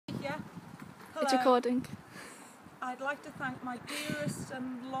It's recording. I'd like to thank my dearest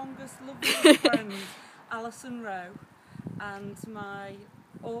and longest loveliest friend, Alison Rowe, and my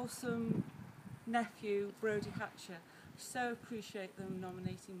awesome nephew, Brodie Hatcher. I so appreciate them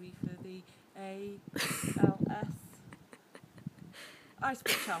nominating me for the ALS Ice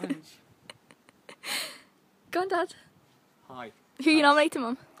Bucket Challenge. Go on, Dad. Hi. Who are you nominating,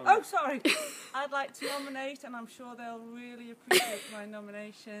 Mum? Oh, sorry. I'd like to nominate, and I'm sure they'll really appreciate my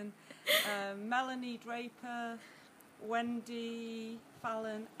nomination, Melanie Draper, Wendy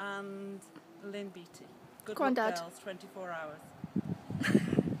Fallon and Lynn Beattie. Good Go on, luck, Dad. girls, 24 hours.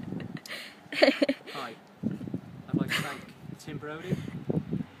 Hi. I'd like to thank Tim Brodie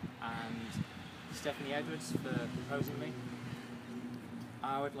and Stephanie Edwards for proposing me.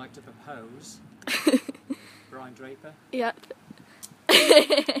 I would like to propose Brian Draper, Yep.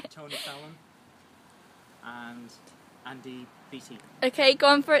 Tony Fallon and Andy Beattie. Okay, go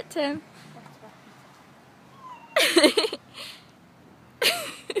on for it, Tim.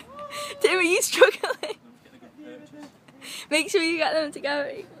 Tim, are you struggling? Make sure you get them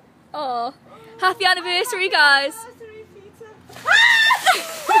together. Oh, happy anniversary, guys. Anniversary,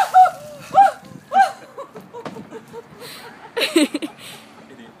 Peter.